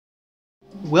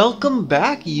Welcome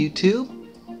back, YouTube,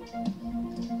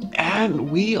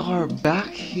 and we are back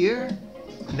here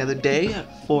another day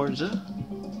at Forza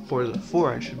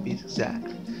 4 I should be exact,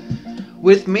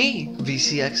 with me,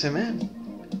 VCXMN,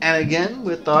 and again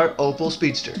with our Opel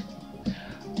Speedster.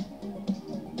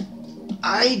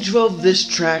 I drove this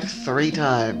track 3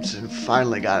 times and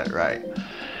finally got it right.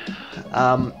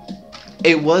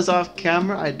 It was off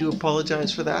camera, I do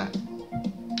apologize for that.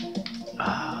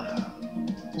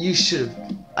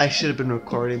 I should have been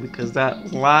recording because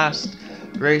that last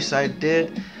race I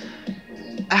did,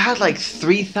 I had like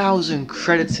 3,000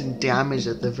 credits in damage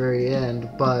at the very end,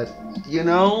 but you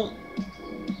know,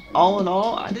 all in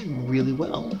all, I did really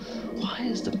well. Why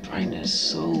is the brightness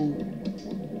so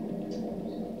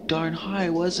darn high?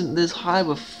 It wasn't this high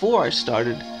before I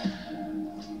started.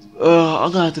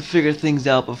 I'm gonna have to figure things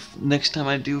out next time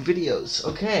I do videos.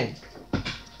 Okay.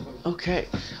 I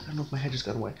don't know if my head just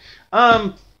got away.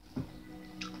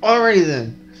 Alrighty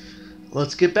then.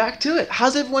 Let's get back to it.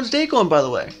 How's everyone's day going, by the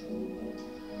way?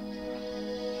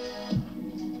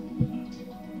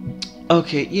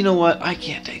 Okay, you know what? I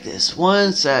can't take this.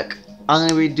 One sec. I'm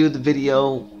gonna redo the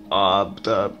video.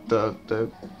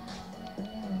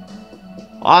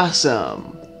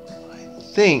 Awesome. I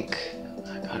think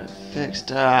I got it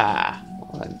fixed.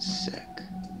 One sec.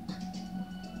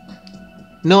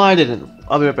 No, I didn't.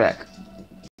 I'll be right back.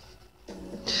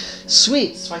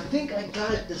 Sweet, so I think I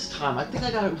got it this time. I think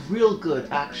I got it real good,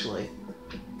 actually.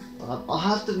 I'll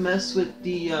have to mess with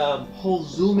the whole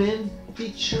zoom in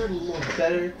feature a little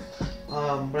better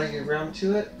when I get around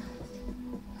to it.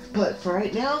 But for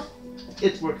right now,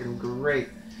 it's working great.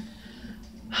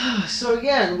 So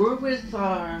again, we're with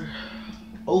our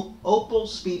Opel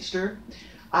Speedster.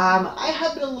 I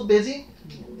have been a little busy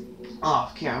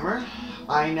off camera.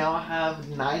 I now have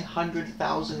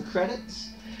 900,000 credits,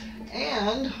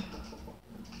 and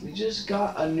we just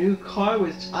got a new car,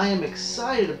 which I am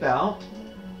excited about.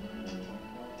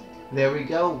 There we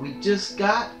go. We just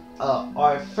got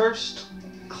our first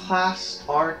Class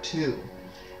R2,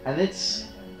 and it's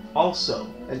also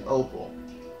an Opel.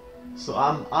 So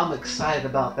I'm excited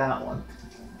about that one.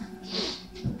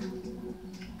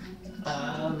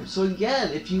 So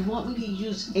again, if you want me to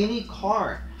use any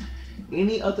car,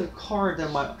 any other car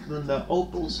than the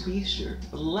Opel Speedster,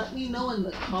 let me know in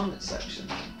the comment section.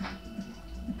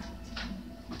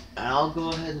 And I'll go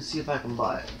ahead and see if I can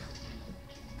buy it.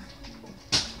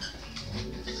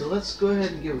 So let's go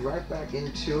ahead and get right back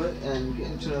into it and get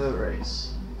into another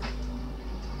race.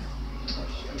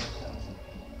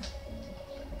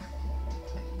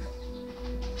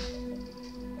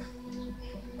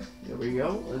 There we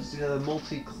go. Let's do another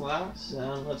multi-class,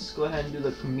 and let's go ahead and do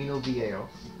the Camino Viejo.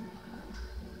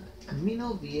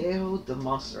 Camino Viejo de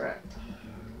Montserrat.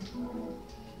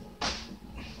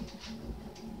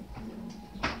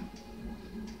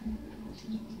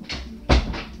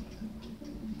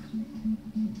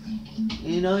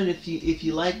 You know, and if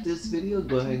you like this video,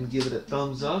 go ahead and give it a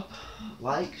thumbs up,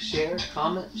 like, share,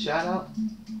 comment, shout out.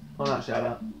 Oh, not shout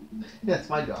out. That's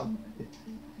my job.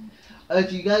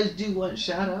 If you guys do want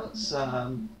shout outs, go ahead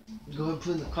and put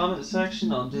in the comment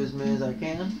section. I'll do as many as I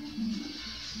can.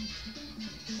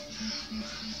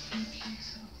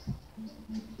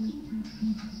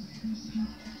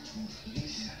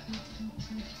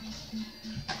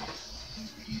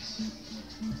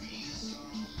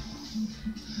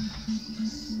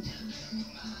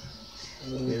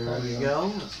 There we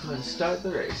go. Let's go ahead and start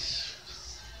the race.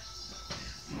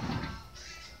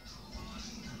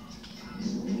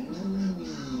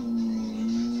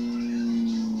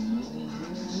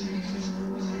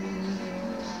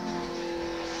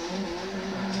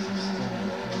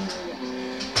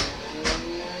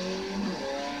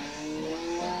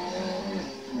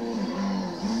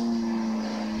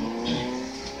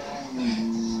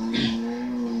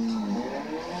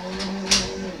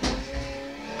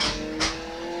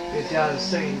 Get down to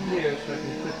second gear so I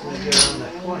can quickly get around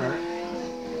that corner.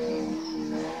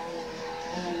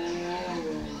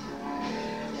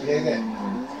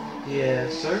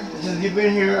 Yes, sir. Since you've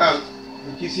been here,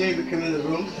 did you see anybody come in the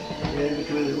room? Did anybody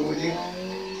come in the room with you?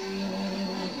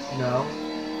 No.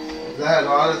 I had a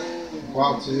lot of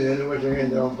boxes in there, which are in,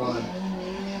 they're all gone.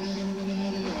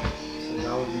 So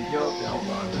that was the joke, they're all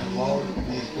gone. They're all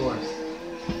these doors.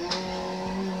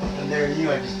 And they're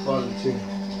new, I just closed them too.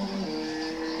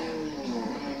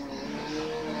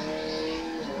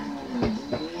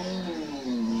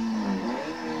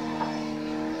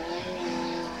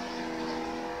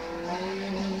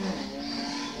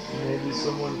 Maybe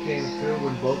someone came through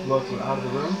when both of us were out of the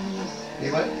room.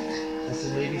 Hey, what? I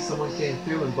said maybe someone came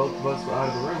through when both of us were out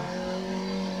of the room.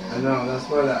 I know, that's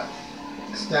what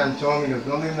Stan told me,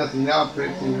 don't leave nothing out, put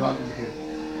everything you out because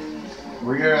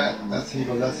where you're at, that's he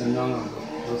goes, that's a no.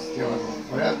 Go steal it.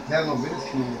 Well, they have no business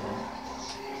coming in.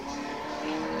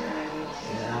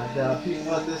 Yeah, the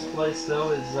people at this place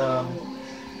though is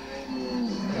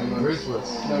ruthless.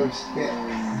 No respect.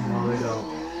 No, they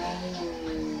don't.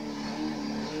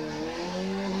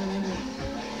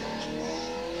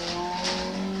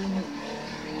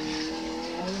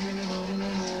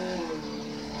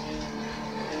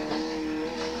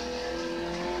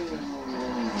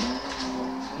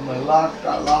 My lock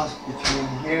got lost between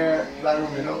here, that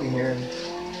room, and over here.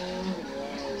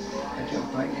 I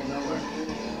can't find it nowhere.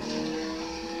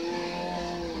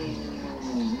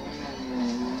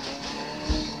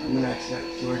 I'm gonna accept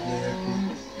George later.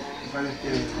 If I just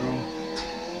get in his room.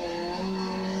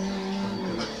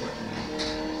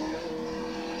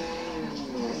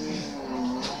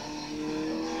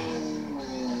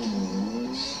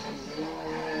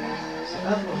 So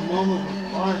at the moment we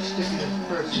are sticking in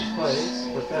first place,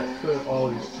 but that could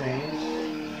always change.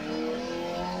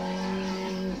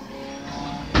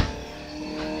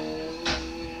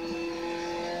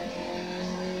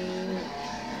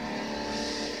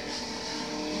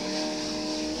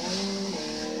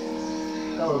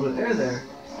 Got a little bit of air there.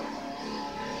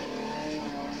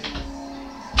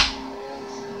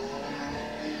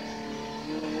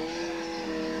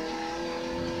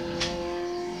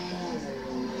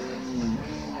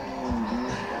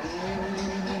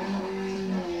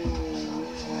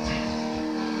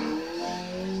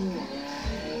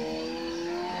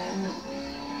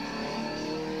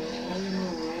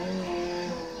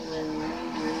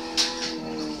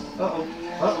 Uh-oh.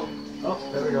 Uh-oh. Oh,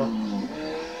 there we go.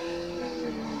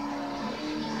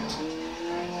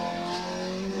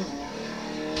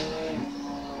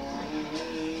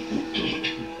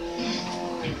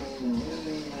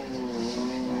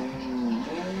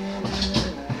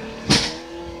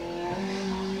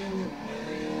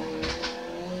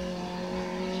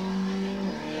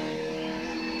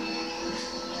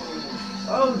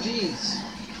 Oh, jeez.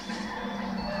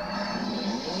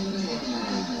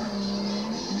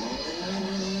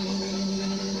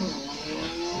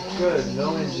 Good,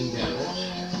 no engine damage.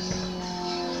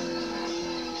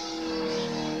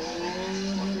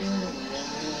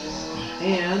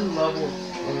 And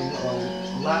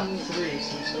lap 3,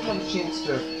 so we still have a chance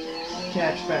to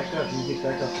catch back up and get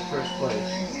back up to first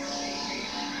place.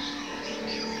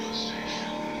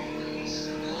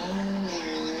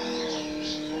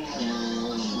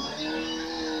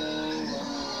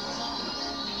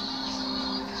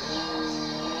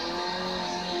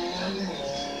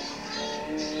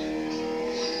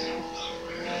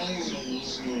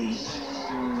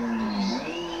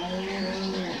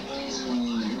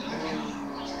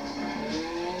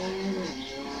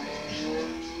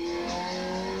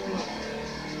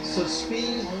 So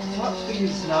speed, top speed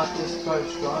is not this car's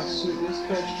strong suit. This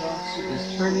car's strong suit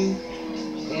is turning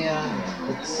and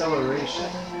acceleration.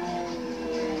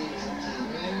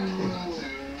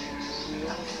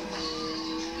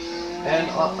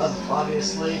 And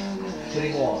obviously,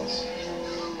 hitting walls.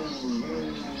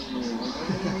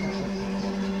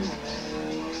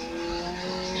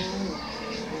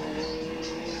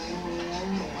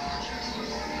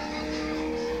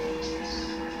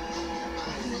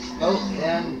 Oh,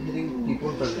 and hitting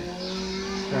people in buildings,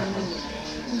 apparently.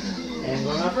 And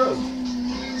going off-road.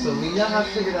 So we now have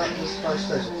figured out this car's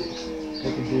specialty.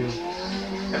 They can do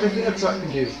everything a truck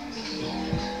can do.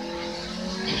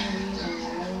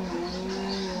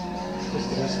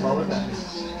 Just in a smaller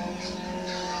batteries.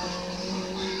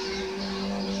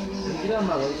 Can you get out of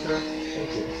my way, sir?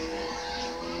 Thank you.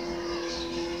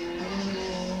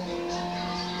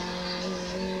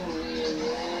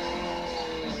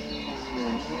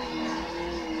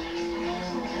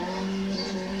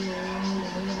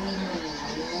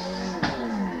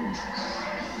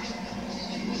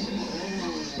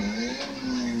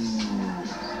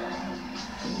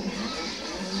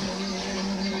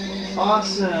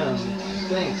 Awesome!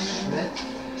 Thanks, Schmidt.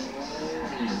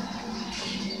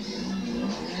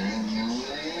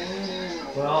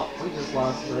 Well, we just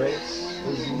lost the race.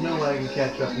 There's no way I can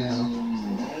catch up now.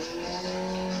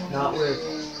 Not with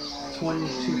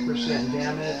 22%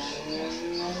 damage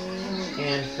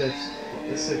and the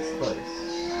 6th place.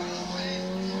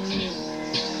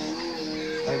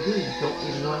 I really don't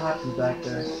even know what happened back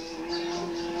there.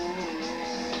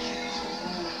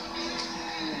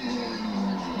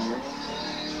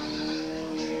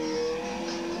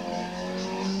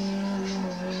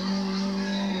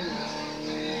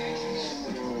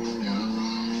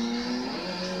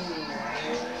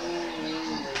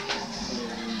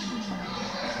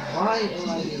 Why am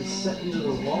I being set into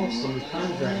the wall so many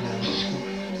times right now.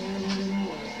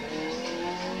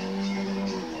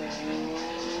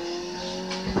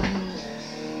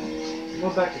 Go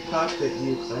back to cockpit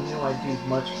view because I know I do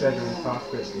much better in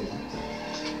cockpit view.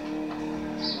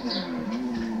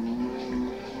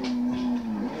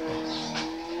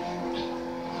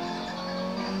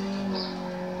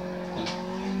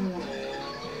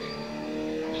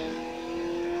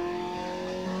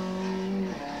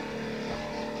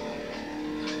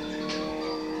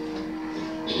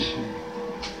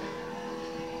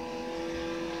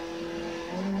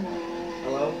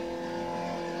 Hello?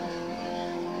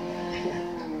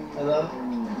 Hello?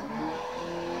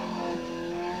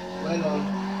 Wait on.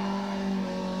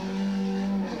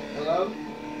 Hello?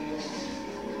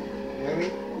 Hear me?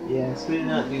 Yes, we did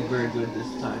not do very good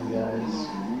this time, guys.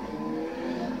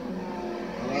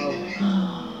 Hello?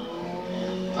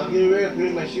 I'm getting ready to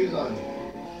put my shoes on.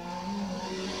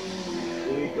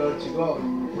 Where you go to go?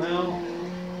 Well,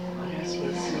 I guess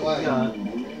let's see what Why? we got.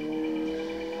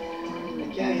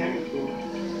 I can't hear you, fool.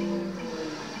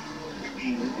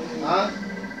 Huh?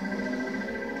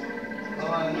 Oh,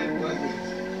 I have questions.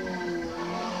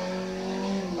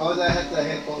 Oh, I had the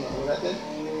headphone on. Was that it?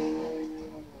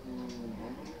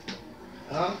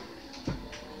 Huh?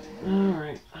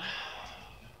 Alright.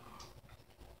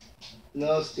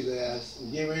 No, stupid ass.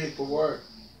 Get ready for work.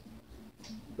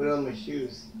 Put on my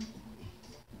shoes.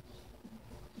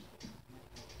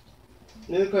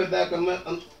 Let me call back. Let me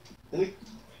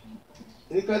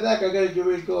call back. I gotta get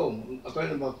ready to go. I'll call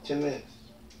in about 10 minutes.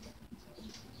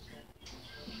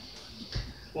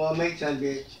 Well, make time,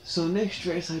 bitch. So next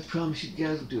race, I promise you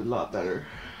guys will do a lot better.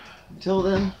 Until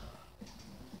then,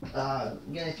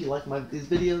 again, if you like these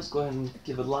videos, go ahead and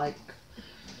give a like,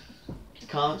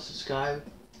 comment, subscribe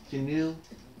if you're new,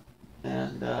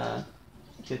 and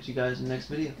catch you guys in the next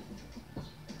video.